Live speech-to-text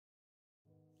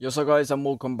Yo, so guys, and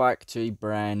welcome back to a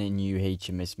brand new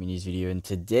Hijomeatman news video. And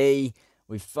today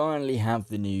we finally have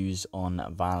the news on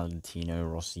Valentino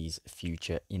Rossi's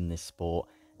future in this sport,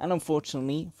 and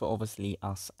unfortunately for obviously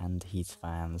us and his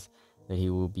fans, that he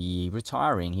will be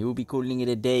retiring. He will be calling it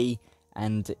a day,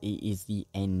 and it is the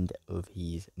end of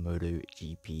his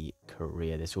MotoGP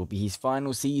career. This will be his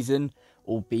final season,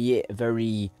 albeit a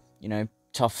very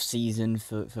tough season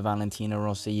for Valentino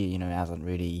Rossi. It hasn't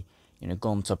really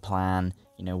gone to plan,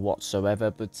 whatsoever.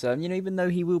 But, even though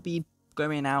he will be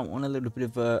going out on a little bit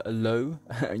of a low,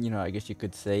 I guess you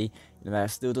could say, that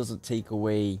still doesn't take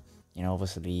away,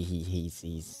 obviously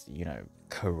he's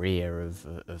career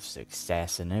of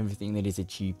success and everything that he's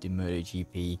achieved in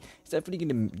MotoGP. It's definitely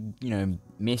going to,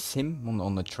 miss him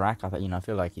on the track. I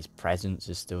feel like his presence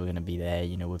is still going to be there,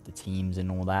 with the teams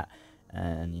and all that.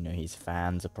 And, his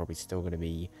fans are probably still going to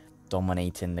be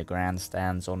dominating the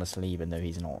grandstands, honestly, even though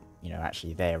he's not,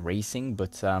 actually there racing.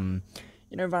 But,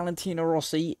 Valentino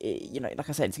Rossi, like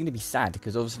I said, it's going to be sad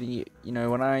because obviously,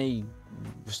 when I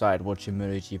started watching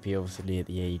MotoGP, obviously at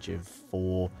the age of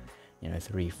 4,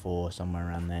 3, 4, somewhere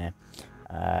around there,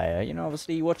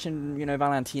 obviously watching,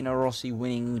 Valentino Rossi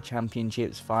winning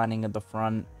championships, fighting at the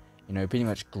front, pretty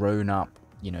much grown up,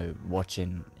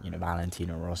 watching,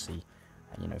 Valentino Rossi,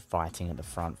 fighting at the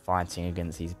front, fighting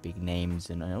against these big names,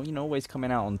 and always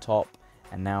coming out on top.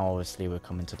 And now obviously we're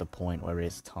coming to the point where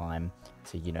it's time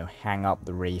to hang up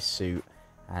the race suit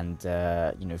and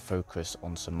focus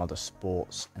on some other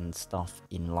sports and stuff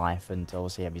in life, and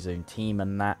obviously have his own team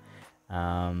and that.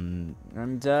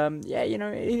 Yeah,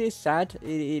 it is sad.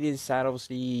 It is sad,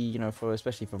 obviously,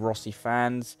 especially for Rossi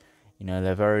fans.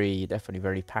 They're definitely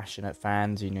very passionate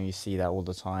fans. You see that all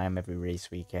the time, every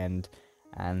race weekend.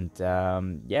 And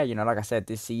yeah, like I said,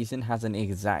 this season hasn't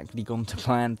exactly gone to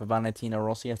plan for Valentino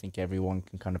Rossi. I think everyone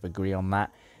can kind of agree on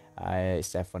that.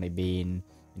 It's definitely been,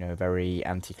 very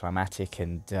anticlimactic,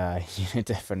 and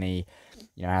definitely,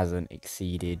 hasn't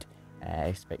exceeded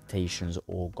expectations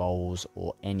or goals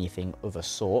or anything of a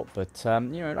sort. But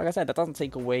like I said, that doesn't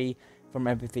take away from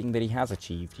everything that he has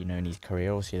achieved, in his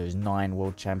career. Obviously, those 9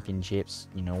 world championships,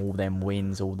 all them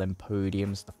wins, all them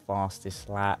podiums, the fastest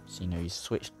laps. He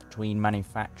switched between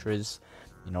manufacturers,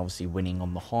 obviously winning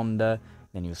on the Honda.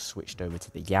 Then he was switched over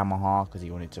to the Yamaha because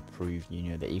he wanted to prove,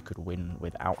 that he could win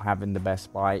without having the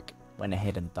best bike. Went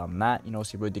ahead and done that.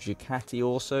 Obviously rode the Ducati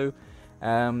also,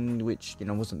 which,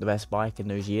 wasn't the best bike in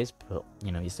those years, but,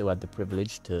 he still had the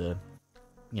privilege to,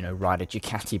 ride a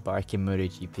Ducati bike in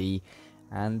MotoGP.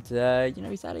 And,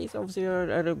 he's obviously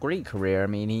had a great career. I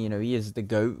mean, he is the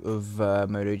GOAT of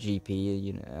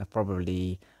MotoGP,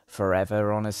 probably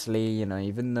forever, honestly.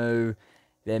 Even though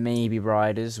there may be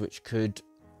riders which could,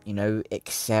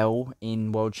 excel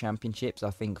in world championships,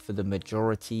 I think for the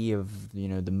majority of, the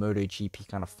MotoGP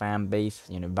kind of fan base,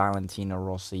 Valentino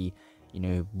Rossi,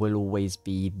 will always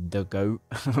be the GOAT.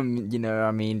 I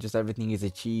mean, just everything he's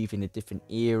achieved in the different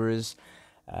eras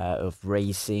of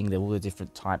racing, all the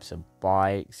different types of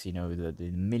bikes,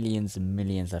 the millions and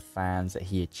millions of fans that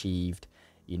he achieved,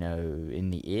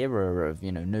 in the era of,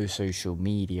 no social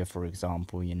media, for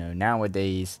example.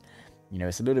 Nowadays,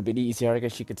 it's a little bit easier, I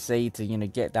guess you could say, to,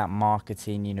 get that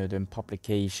marketing, them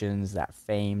publications, that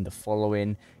fame, the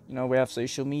following. We have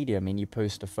social media. I mean, you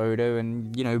post a photo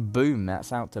and, boom,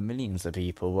 that's out to millions of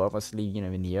people. Well, obviously,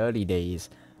 in the early days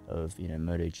of,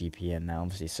 MotoGP, and now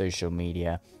obviously social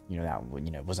media, that,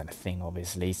 wasn't a thing,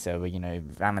 obviously. So,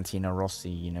 Valentino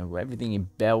Rossi, everything he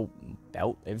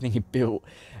everything he built,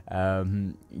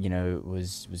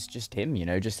 was just him,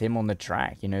 just him on the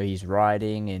track. He's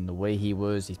riding and the way he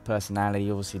was, his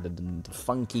personality, obviously the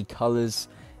funky colors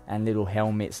and little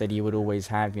helmets that he would always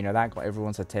have, that got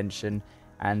everyone's attention.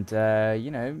 And,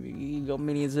 he got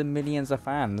millions and millions of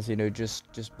fans, just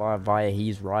via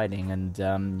his riding and,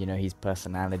 his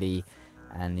personality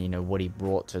and, what he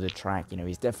brought to the track.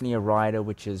 He's definitely a rider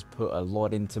which has put a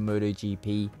lot into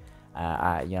MotoGP.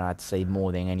 I'd say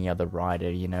more than any other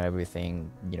rider. Everything,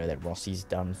 that Rossi's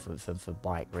done for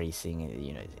bike racing,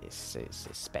 it's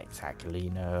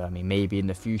spectacular. I mean, maybe in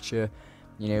the future,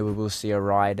 we will see a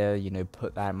rider,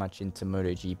 put that much into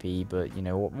MotoGP, but,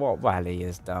 what Valley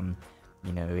has done,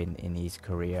 in his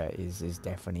career is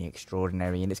definitely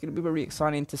extraordinary, and it's going to be very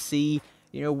exciting to see,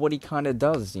 what he kind of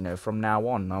does, from now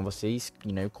on. Obviously,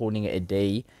 calling it a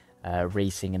day,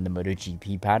 racing in the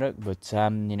MotoGP paddock, but,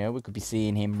 we could be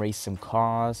seeing him race some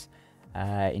cars,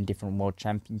 in different world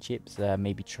championships,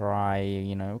 maybe try,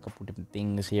 a couple different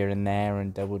things here and there,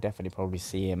 and we'll definitely probably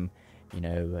see him,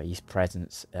 his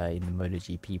presence in the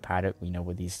MotoGP paddock,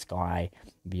 with his Sky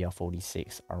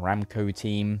VR46 Aramco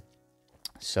team.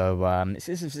 So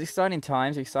it's exciting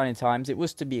times, exciting times. It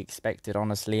was to be expected,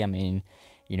 honestly. I mean,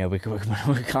 you know, we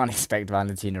can't expect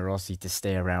Valentino Rossi to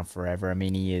stay around forever. I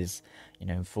mean, he is, you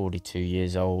know, 42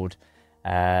 years old,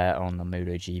 on the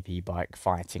MotoGP bike,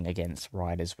 fighting against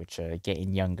riders which are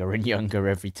getting younger and younger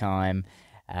every time.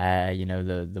 You know,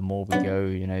 the more we go,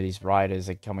 you know, these riders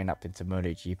are coming up into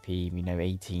MotoGP, you know,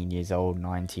 18 years old,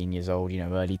 19 years old, you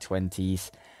know, early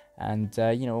 20s. And,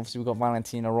 you know, obviously we've got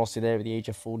Valentino Rossi there at the age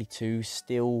of 42,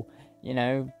 still, you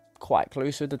know, quite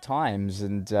close with the times.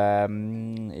 And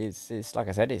it's like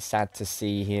I said, it's sad to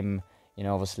see him, you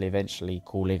know, obviously eventually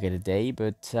calling it a day.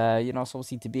 But, you know, it's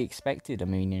obviously to be expected. I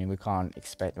mean, you know, we can't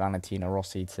expect Valentino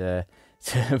Rossi to,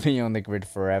 to be on the grid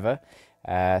forever.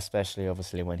 Especially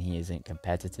obviously when he isn't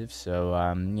competitive. So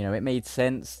you know, it made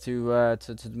sense to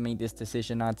make this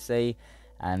decision, I'd say.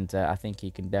 And I think he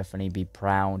can definitely be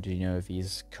proud, you know, of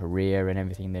his career and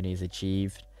everything that he's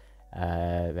achieved.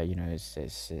 But you know,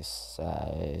 it's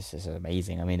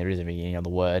amazing. I mean, there isn't really any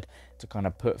other word to kind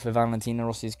of put for Valentino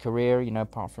Rossi's career, you know,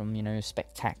 apart from, you know,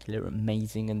 spectacular,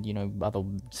 amazing, and, you know, other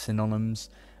synonyms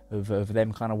of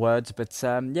them kind of words. But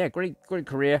yeah, great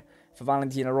career for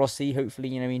Valentino Rossi. Hopefully,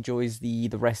 you know, he enjoys the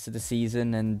rest of the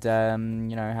season, and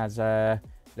you know, has a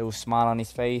little smile on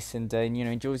his face, and you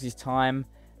know, enjoys his time,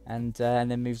 and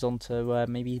then moves on to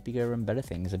maybe bigger and better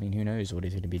things. I mean, who knows what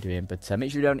he's going to be doing. But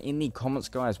make sure you're down in the comments,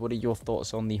 guys, what are your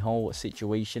thoughts on the whole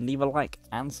situation. Leave a like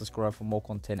and subscribe for more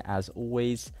content as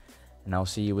always, and I'll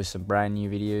see you with some brand new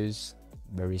videos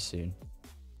very soon.